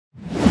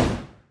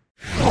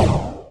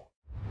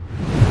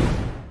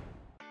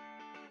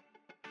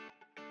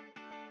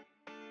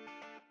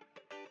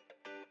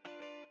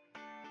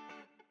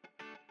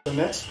The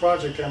next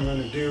project I'm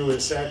going to do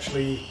is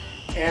actually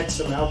add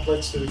some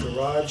outlets to the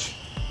garage,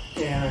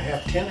 and I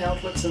have 10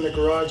 outlets in the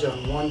garage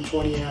on one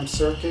 20 amp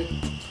circuit.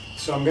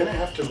 So I'm going to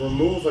have to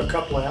remove a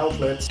couple of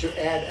outlets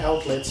to add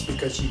outlets,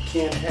 because you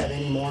can't have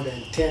any more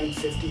than 10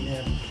 15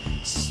 amp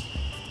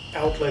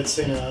outlets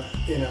in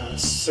a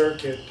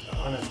circuit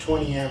on a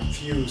 20 amp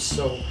fuse.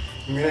 So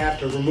I'm going to have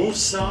to remove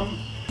some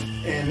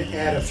and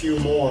add a few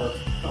more.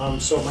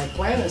 So my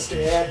plan is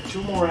to add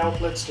 2 more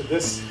outlets to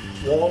this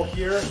wall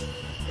here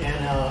and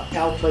an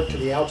outlet to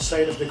the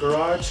outside of the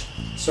garage.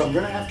 So I'm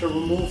going to have to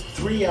remove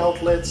 3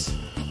 outlets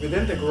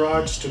within the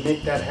garage to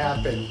make that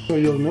happen. So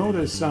you'll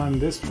notice on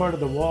this part of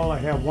the wall I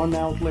have 1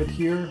 outlet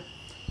here,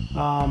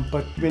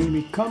 but when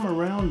we come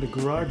around the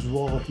garage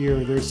wall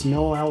here, there's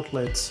no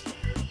outlets.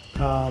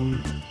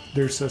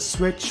 There's a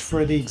switch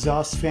for the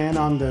exhaust fan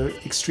on the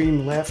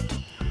extreme left,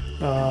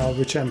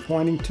 which I'm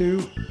pointing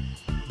to.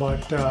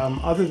 But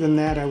other than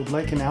that, I would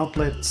like an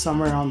outlet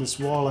somewhere on this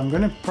wall. I'm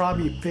going to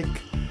probably pick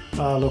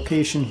a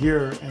location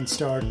here and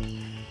start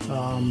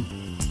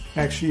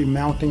actually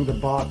mounting the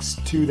box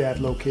to that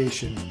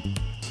location.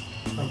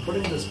 I'm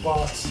putting this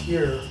box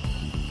here.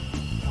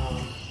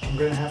 I'm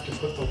going to have to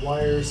put the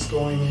wires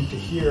going into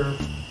here.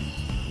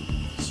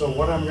 So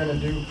what I'm going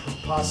to do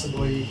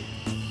possibly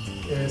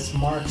is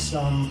mark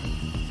some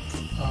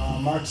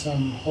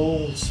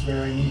holes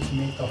where I need to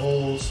make the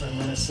holes. I'm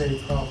going to say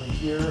probably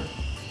here.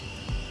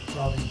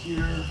 Probably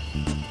here.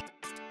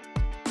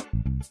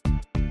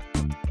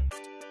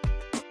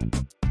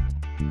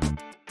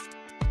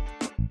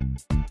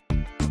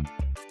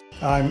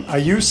 I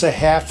use a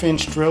 1/2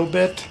 inch drill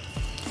bit.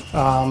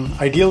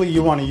 Ideally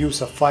you want to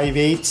use a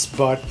 5/8,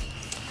 but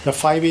the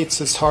 5/8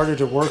 is harder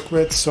to work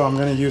with, so I'm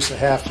going to use a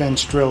 1/2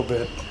 inch drill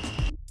bit.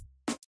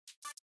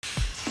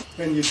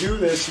 When you do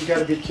this, you got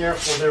to be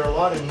careful. There are a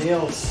lot of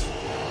nails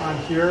on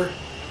here.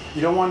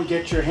 You don't want to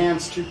get your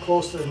hands too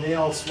close to the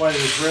nails while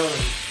you're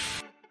drilling.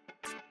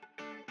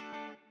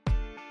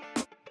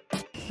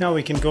 Now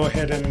we can go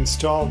ahead and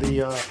install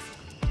the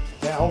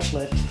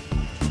outlet.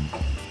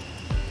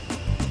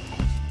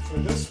 For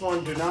this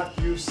one, do not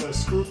use a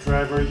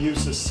screwdriver,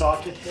 use a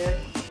socket head.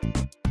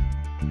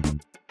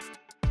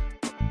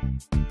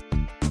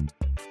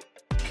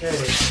 Okay,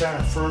 it's kind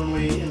of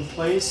firmly in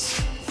place.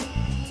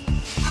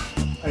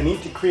 I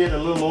need to create a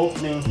little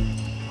opening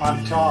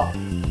on top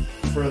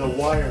for the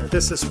wire.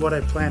 This is what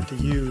I plan to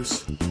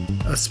use.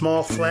 A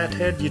small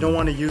flathead, you don't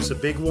want to use a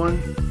big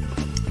one.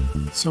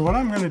 So what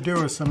I'm going to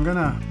do is I'm going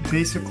to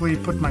basically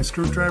put my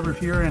screwdriver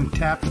here and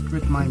tap it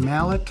with my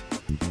mallet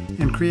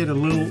and create a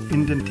little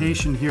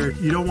indentation here.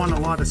 You don't want a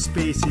lot of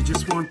space, you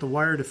just want the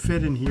wire to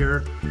fit in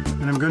here,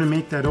 and I'm going to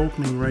make that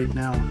opening right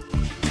now.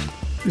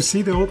 You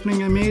see the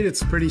opening I made?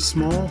 It's pretty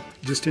small,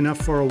 just enough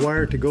for a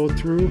wire to go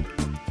through.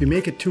 If you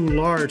make it too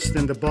large,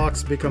 then the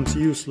box becomes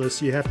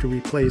useless. You have to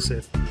replace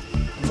it.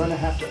 I'm going to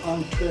have to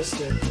untwist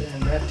it,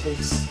 and that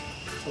takes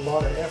a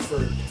lot of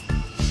effort.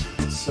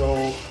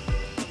 So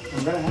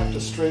I'm going to have to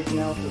straighten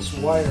out this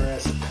wire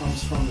as it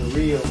comes from the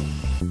reel.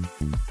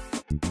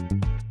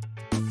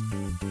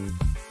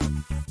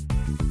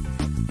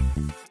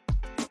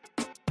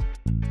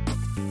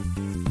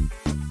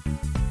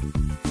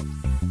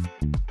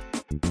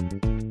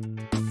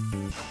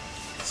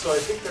 So I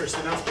think there's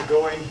enough to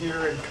go in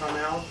here and come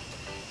out.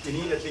 You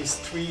need at least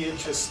 3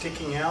 inches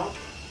sticking out.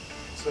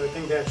 So I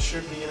think that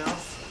should be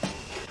enough.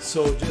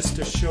 So just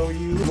to show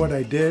you what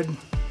I did,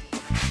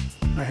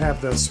 I have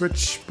the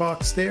switch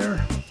box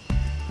there.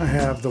 I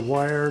have the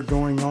wire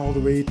going all the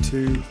way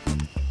to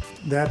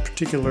that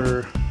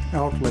particular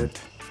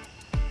outlet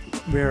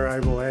where I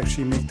will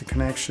actually make the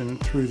connection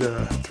through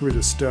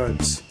the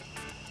studs.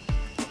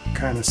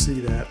 Kind of see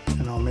that,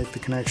 and I'll make the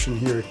connection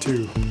here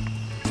too.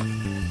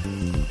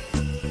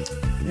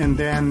 And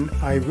then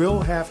I will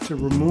have to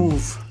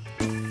remove,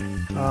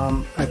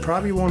 I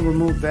probably won't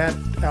remove that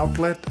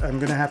outlet. I'm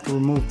going to have to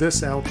remove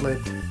this outlet,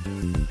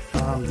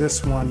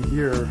 this one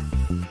here,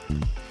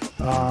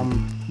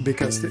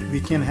 because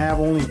we can have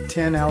only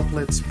 10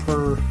 outlets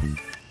per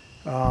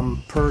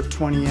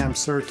 20 amp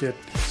circuit.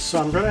 So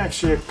I'm going to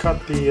actually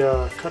cut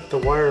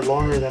the wire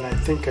longer than I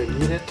think I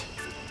need it,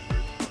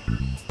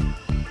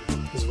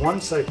 because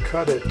once I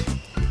cut it,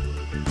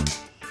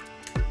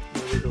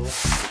 there we go.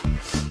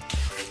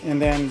 And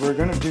then we're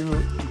going to do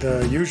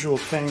the usual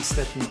things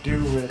that we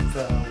do with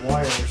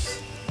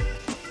wires.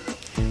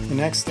 The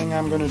next thing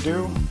I'm going to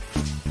do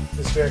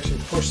is to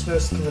actually push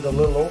this through the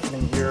little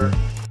opening here.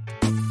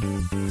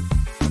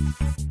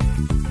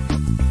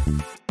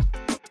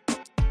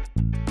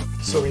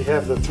 So we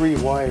have the 3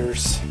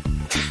 wires.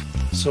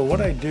 So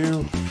what I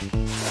do,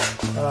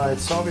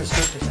 it's always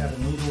good to have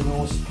a needle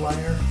nose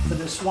plier for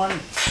this one.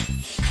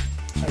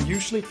 I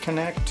usually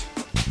connect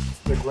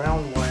the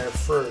ground wire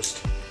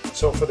first.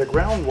 So for the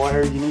ground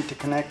wire, you need to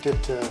connect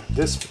it to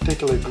this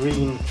particular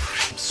green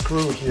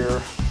screw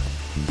here.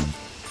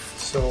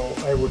 So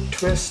I would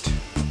twist,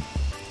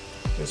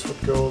 this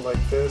would go like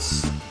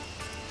this.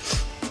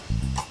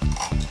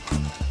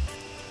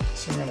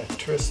 So I'm going to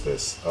twist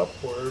this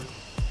upward.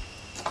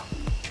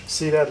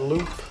 See that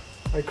loop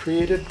I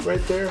created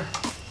right there?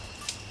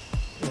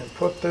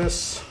 put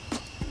this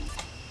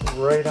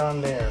right on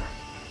there.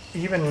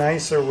 Even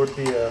nicer would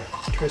be to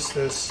twist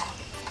this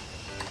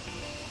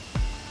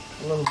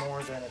a little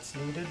more than it's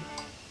needed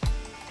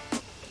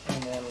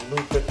and then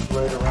loop it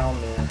right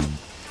around there.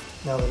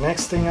 Now the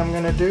next thing I'm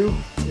going to do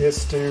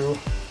is to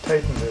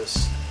tighten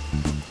this.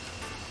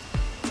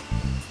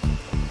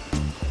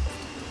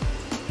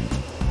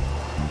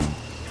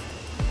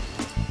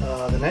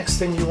 The next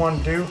thing you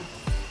want to do,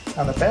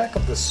 on the back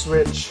of the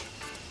switch,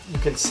 you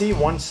can see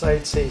one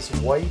side says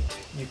white.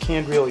 You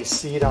can't really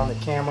see it on the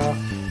camera,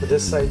 but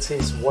this side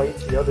says white,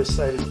 the other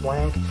side is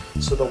blank.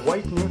 So the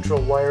white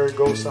neutral wire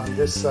goes on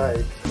this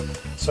side.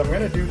 So I'm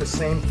going to do the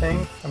same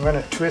thing. I'm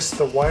going to twist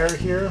the wire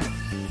here.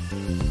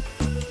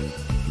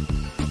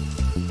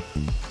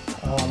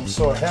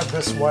 So I have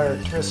this wire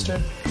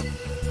twisted.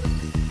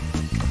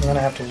 I'm going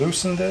to have to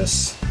loosen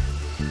this.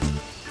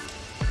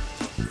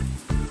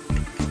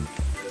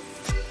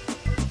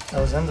 I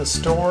was in the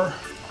store.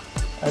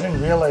 I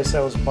didn't realize I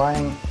was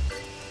buying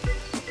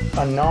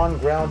a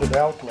non-grounded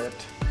outlet,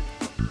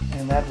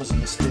 and that was a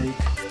mistake.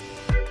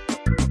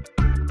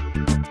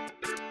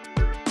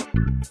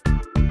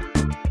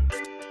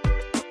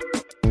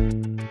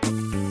 And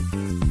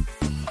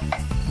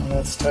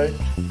that's tight.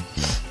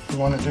 You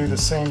want to do the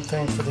same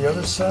thing for the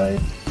other side.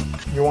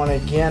 You want to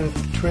again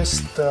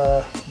twist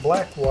the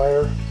black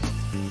wire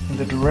in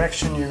the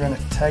direction you're going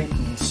to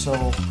tighten.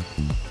 So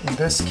in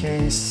this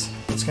case,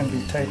 it's going to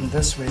be tightened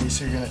this way,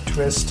 so you're going to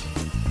twist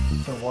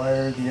the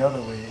wire the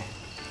other way,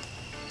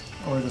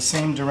 or the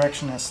same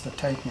direction as the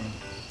tightening.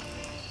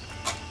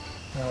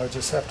 Now I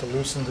just have to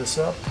loosen this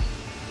up.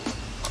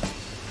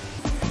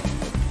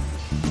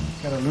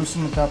 Got to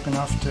loosen it up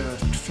enough to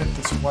fit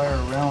this wire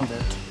around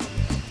it,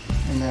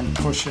 and then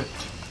push it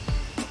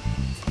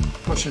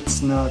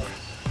snug.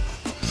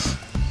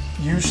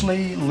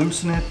 Usually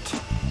loosen it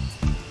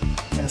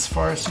as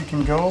far as you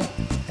can go,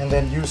 and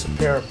then use a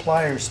pair of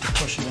pliers to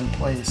push it in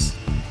place.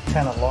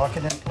 Kind of lock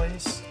it in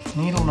place.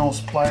 Needle nose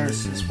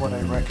pliers is what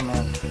I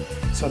recommend.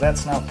 So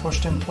that's now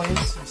pushed in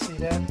place. You see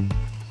that?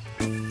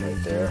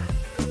 Right there.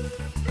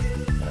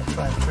 I'm going to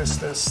try and twist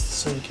this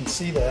so you can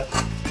see that.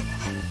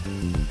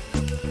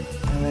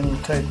 And then you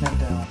tighten it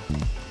down.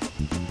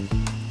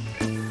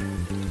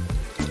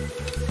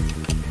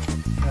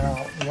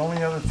 Now, the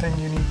only other thing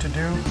you need to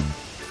do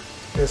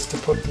is to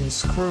put these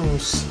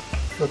screws.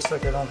 Looks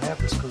like I don't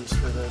have the screws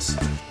for this.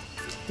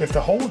 If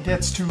the hole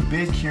gets too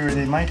big here,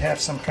 they might have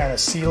some kind of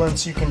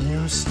sealants you can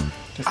use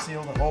to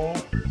seal the hole.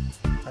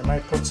 I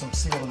might put some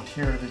sealant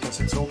here because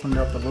it's opened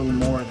up a little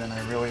more than I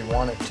really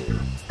want it to.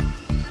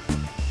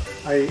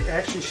 I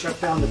actually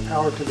shut down the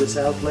power to this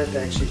outlet.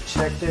 I actually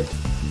checked it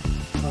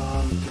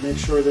to make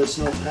sure there's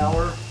no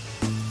power.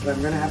 But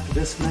I'm going to have to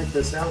disconnect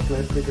this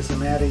outlet because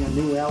I'm adding a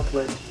new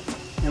outlet.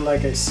 And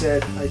like I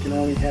said, I can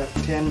only have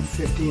 10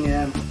 15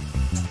 amp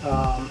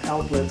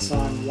outlets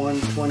on one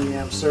 20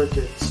 amp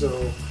circuit. So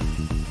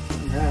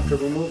I'm going to have to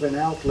remove an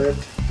outlet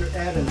to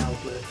add an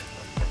outlet.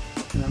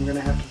 And I'm going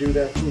to have to do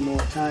that 2 more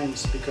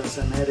times because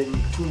I'm adding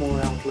 2 more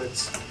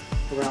outlets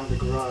around the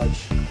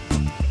garage.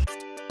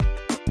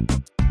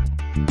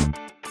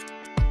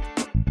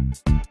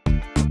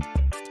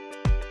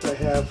 I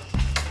have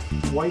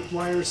white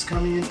wires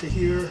coming into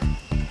here.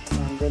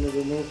 I'm going to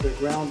remove the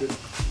grounded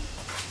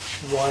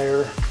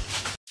wire.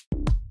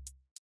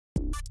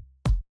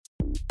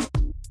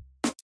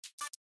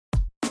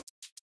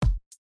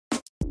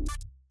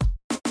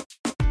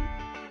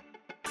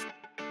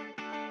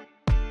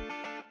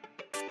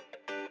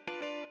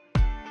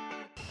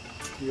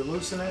 You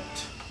loosen it,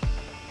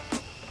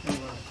 and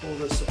we're going to pull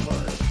this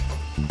apart.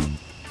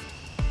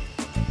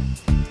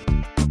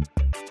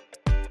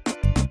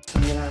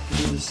 I'm going to have to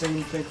do the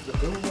same thing for the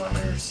blue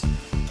wires.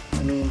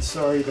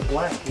 The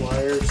black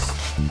wires.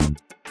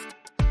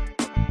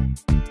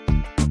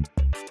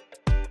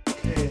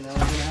 Okay, now I'm going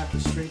to have to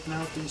straighten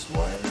out these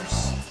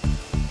wires.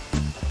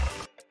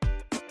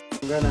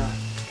 I'm going to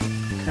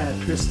kind of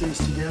twist these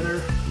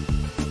together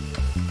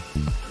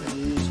and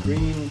use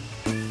green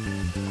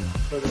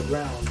for the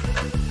ground.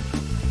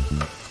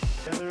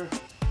 Together.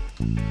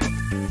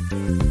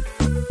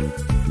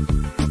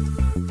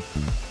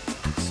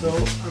 So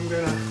I'm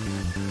going to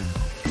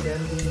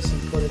bend these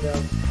and put it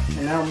out.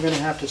 And now I'm going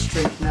to have to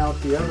straighten out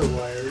the other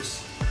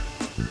wires.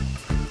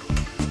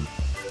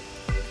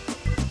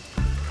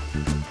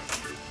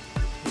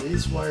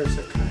 These wires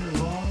are kind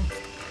of long,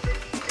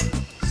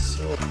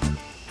 so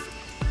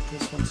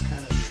this one's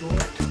kind of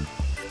short.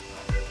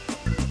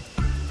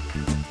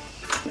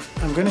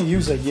 I'm going to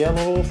use a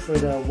yellow for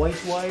the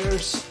white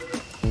wires.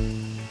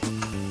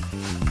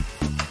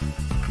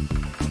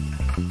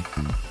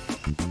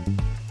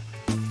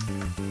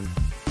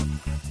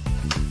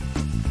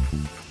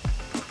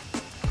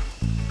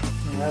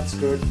 And that's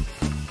good.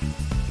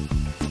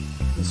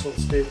 This will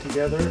stay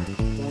together.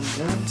 One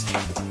end.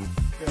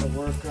 Got to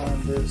work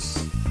on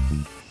this.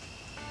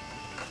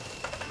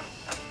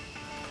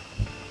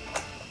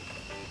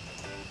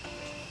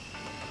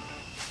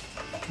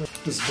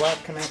 This black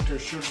connector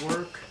should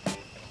work.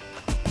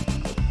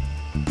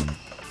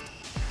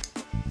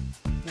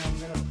 Now I'm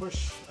going to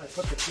push, I put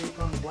tape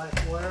on the black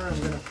wire. I'm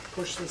going to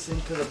push this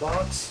into the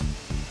box,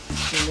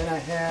 and then I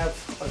have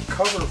a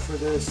cover for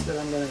this that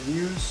I'm going to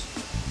use.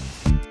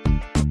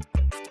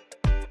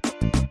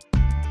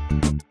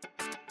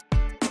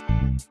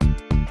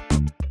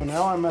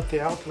 Now I'm at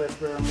the outlet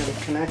where I'm going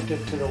to connect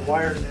it to the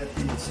wire that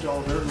we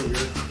installed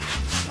earlier.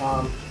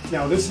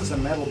 Now this is a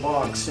metal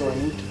box, so I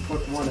need to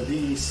put one of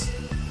these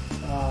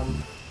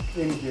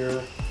in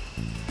here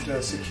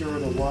to secure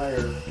the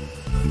wire.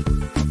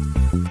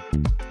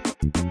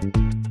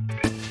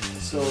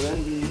 So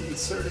then we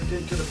insert it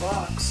into the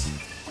box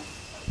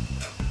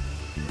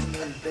and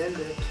then bend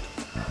it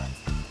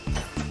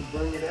to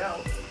bring it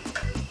out.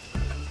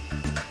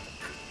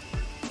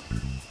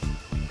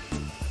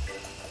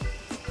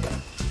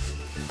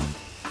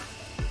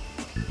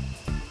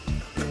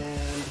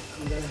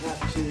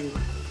 Have to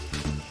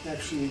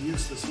actually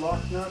use this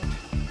lock nut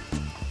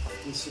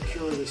and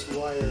secure this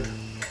wire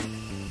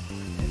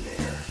in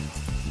there.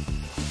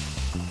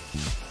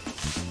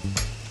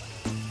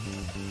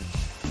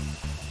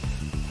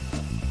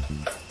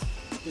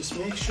 Just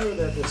make sure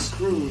that the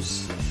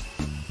screws,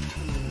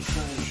 I'm going to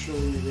try and show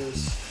you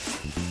this,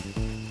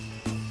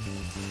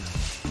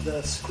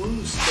 the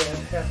screws that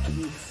have to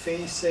be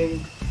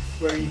facing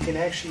where you can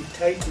actually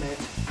tighten it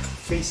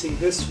facing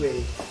this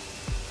way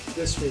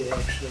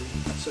actually,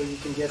 so you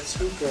can get a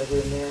screwdriver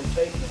in there and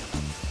tighten it.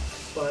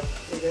 But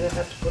you're going to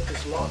have to put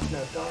this lock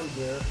nut on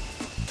here,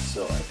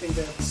 so I think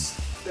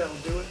that'll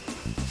do it.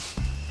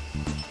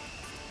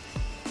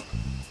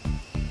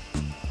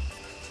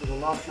 So the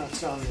lock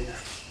nut's on there.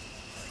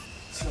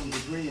 Some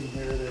debris in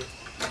here that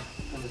I'm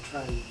going to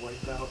try and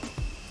wipe out.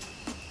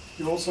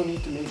 You also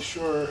need to make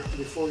sure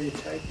before you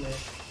tighten it,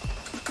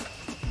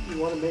 you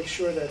want to make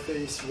sure that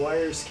these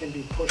wires can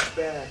be pushed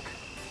back.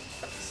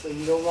 So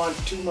you don't want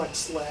too much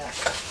slack.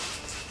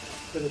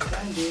 For the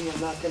time being, I'm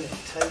not going to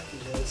tighten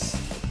this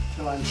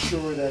until I'm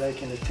sure that I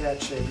can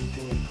attach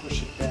everything and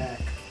push it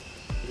back,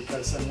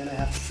 because I'm going to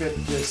have to fit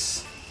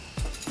this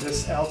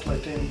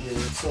outlet in here.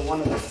 So one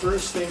of the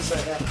first things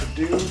I have to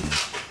do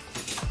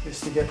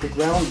is to get the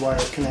ground wire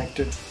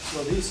connected.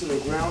 So these are the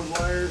ground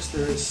wires.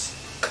 There's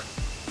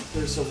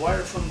a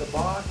wire from the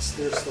box.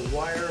 There's the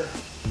wire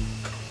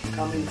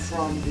coming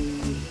from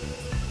the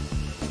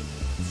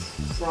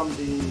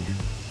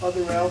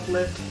other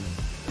outlet.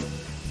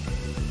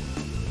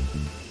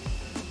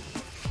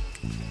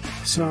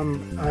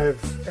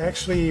 I've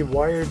actually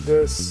wired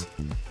this.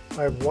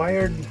 I've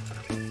wired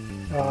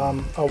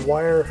a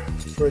wire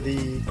for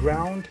the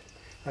ground.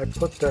 I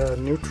put the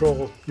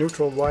neutral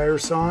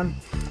wires on.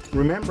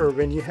 Remember,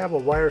 when you have a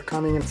wire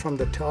coming in from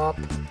the top,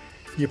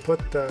 you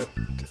put the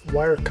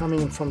wire coming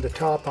in from the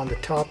top on the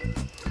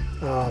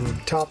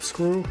top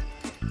screw.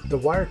 The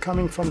wire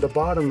coming from the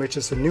bottom, which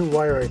is a new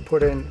wire I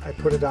put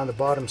it on the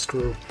bottom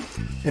screw.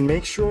 And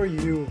make sure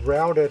you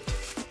route it.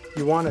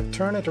 You want to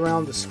turn it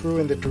around the screw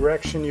in the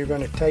direction you're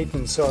going to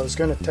tighten. So I was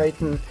going to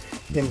tighten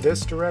in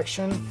this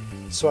direction,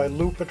 so I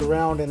loop it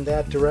around in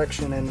that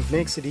direction, and it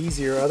makes it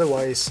easier.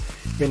 Otherwise,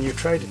 when you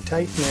try to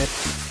tighten it,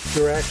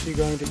 you're actually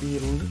going to be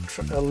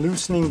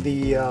loosening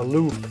the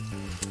loop.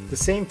 The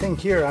same thing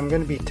here. I'm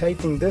going to be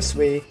tightening this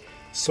way,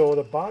 so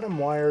the bottom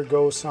wire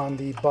goes on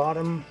the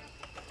bottom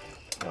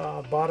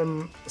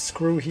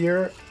screw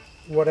here.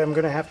 What I'm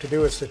going to have to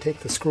do is to take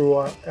the screw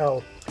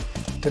out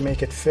to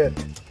make it fit,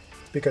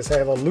 because I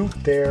have a loop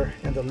there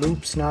and the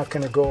loop's not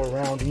going to go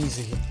around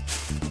easy.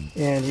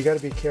 And you got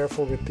to be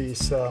careful with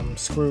these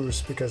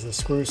screws, because the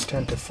screws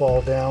tend to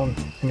fall down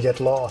and get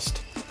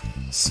lost.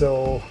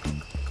 So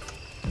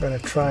I'm going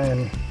to try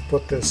and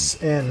put this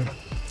in.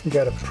 You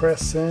got to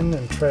press in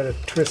and try to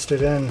twist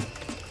it in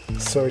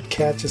so it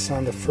catches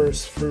on the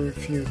first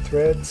few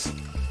threads.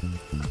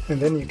 And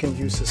then you can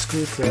use a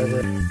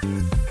screwdriver.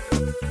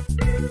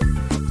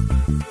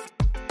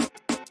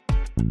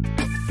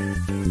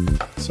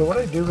 So what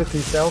I do with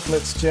these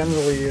outlets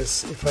generally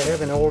is, if I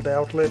have an old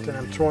outlet and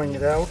I'm throwing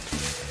it out,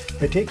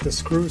 I take the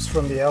screws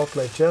from the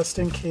outlet just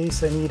in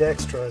case I need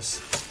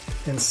extras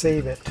and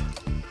save it.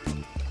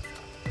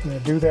 And I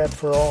do that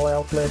for all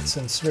outlets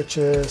and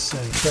switches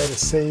and try to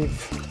save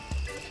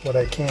what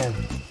I can.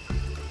 What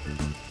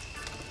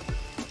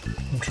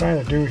I'm trying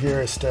to do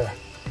here is to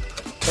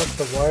tuck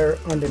the wire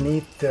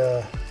underneath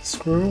the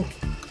screw,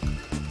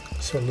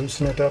 so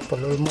loosen it up a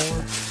little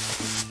more,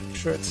 make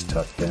sure it's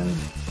tucked in.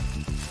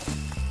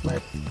 My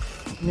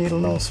needle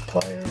nose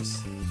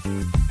pliers.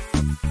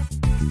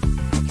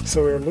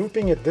 So we're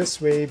looping it this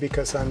way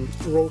because I'm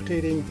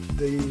rotating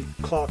the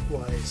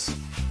clockwise.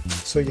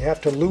 So you have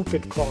to loop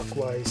it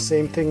clockwise.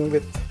 Same thing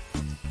with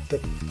the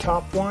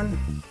top one.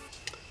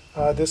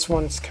 This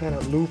one's kind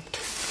of looped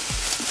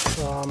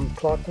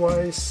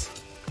clockwise.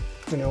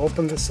 I'm going to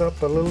open this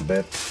up a little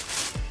bit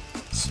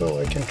so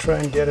I can try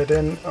and get it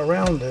in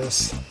around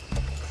this.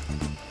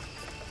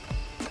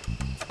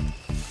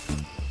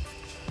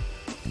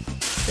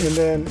 And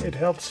then it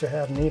helps to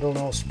have needle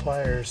nose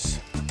pliers.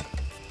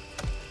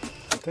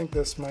 I think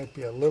this might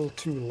be a little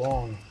too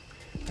long.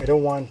 I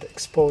don't want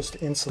exposed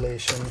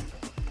insulation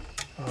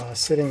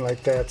sitting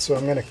like that, so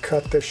I'm going to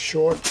cut this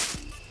short.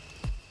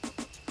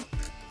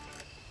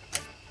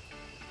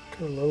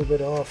 a little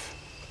bit off.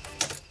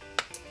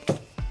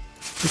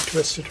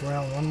 Twist it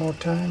around one more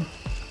time.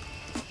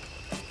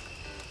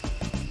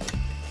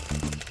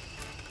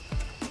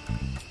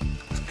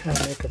 Kind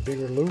of make a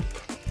bigger loop.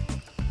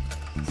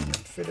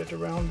 Fit it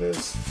around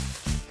this,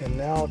 and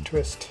now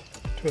twist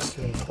it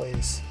in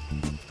place.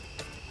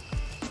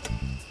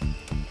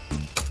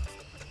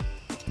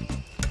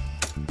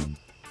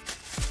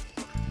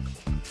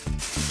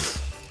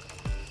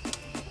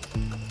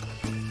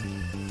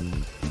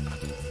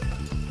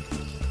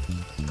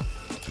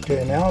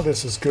 Okay, now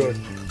this is good.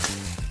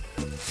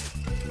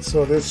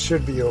 So this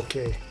should be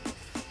okay.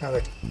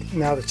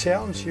 Now the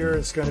challenge here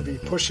is going to be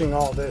pushing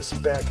all this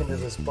back into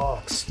this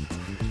box.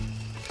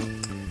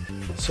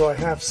 So I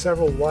have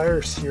several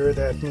wires here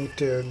that need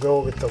to go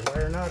with the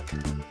wire nut.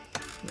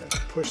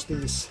 Push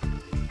these.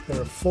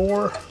 There are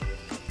four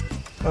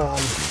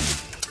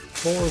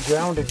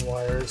grounding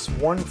wires,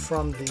 one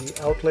from the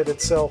outlet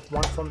itself,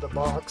 one from the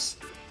box,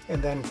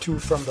 and then two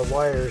from the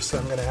wires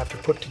I'm going to have to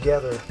put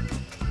together.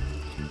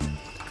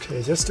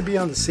 Okay, just to be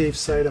on the safe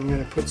side, I'm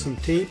going to put some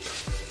tape,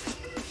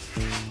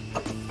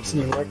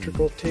 some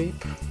electrical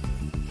tape,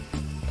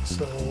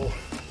 so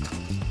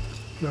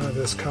none of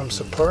this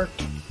comes apart.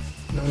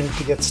 No need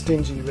to get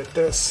stingy with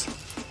this.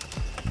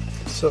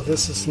 So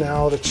this is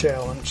now the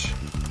challenge,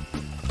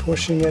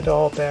 pushing it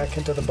all back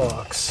into the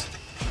box.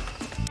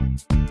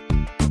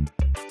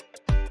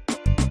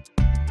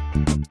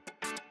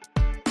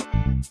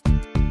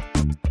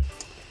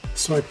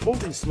 So I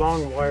pulled these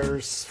long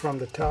wires from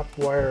the top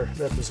wire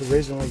that was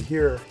originally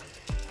here.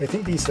 I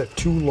think these are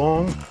too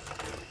long.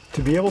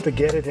 To be able to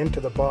get it into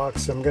the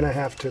box, I'm going to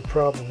have to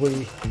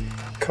probably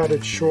cut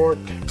it short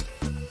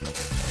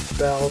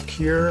about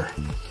here.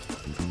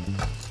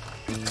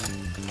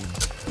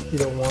 You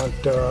don't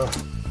want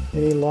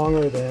any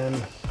longer than,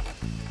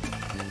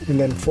 and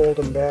then fold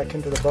them back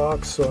into the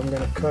box, so I'm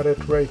going to cut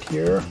it right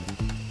here.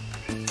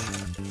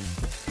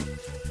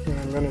 And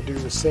I'm going to do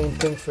the same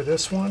thing for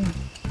this one.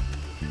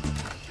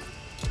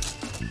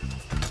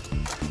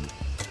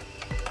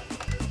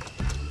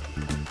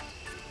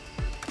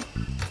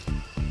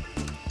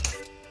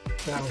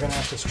 Now I'm going to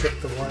have to strip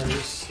the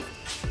wires.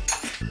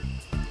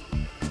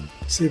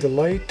 See the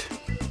light?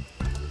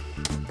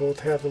 Both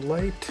have the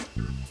light.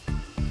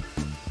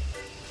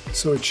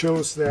 So it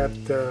shows that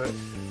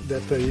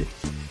that the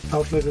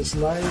outlet is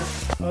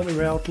live.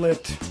 Other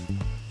outlet,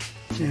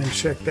 and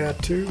check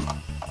that too.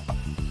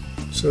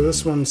 So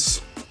this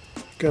one's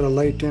got a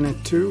light in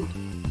it too.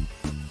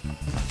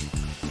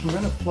 I'm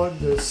going to plug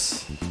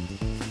this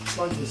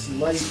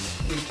light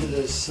into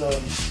this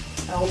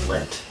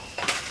outlet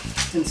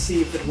and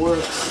see if it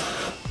works.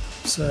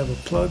 So I have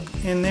a plug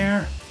in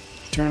there.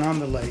 Turn on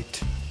the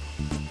light.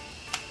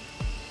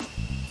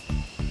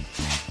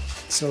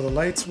 So the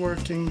light's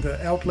working,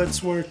 the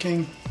outlet's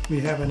working. We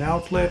have an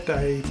outlet.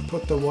 I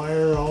put the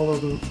wire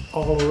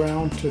all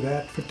around to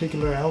that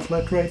particular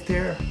outlet right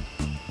there.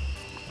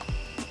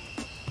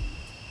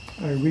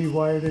 I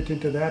rewired it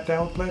into that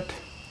outlet.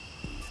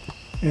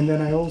 And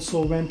then I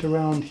also went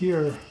around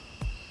here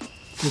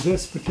to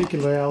this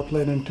particular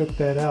outlet and took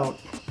that out.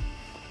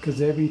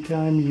 Because every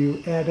time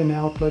you add an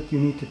outlet, you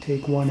need to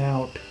take one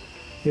out.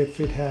 If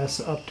it has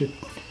up to,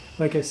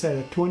 like I said,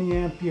 a 20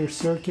 ampere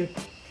circuit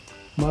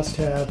must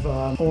have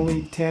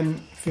only 10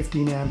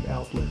 15 amp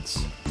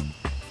outlets.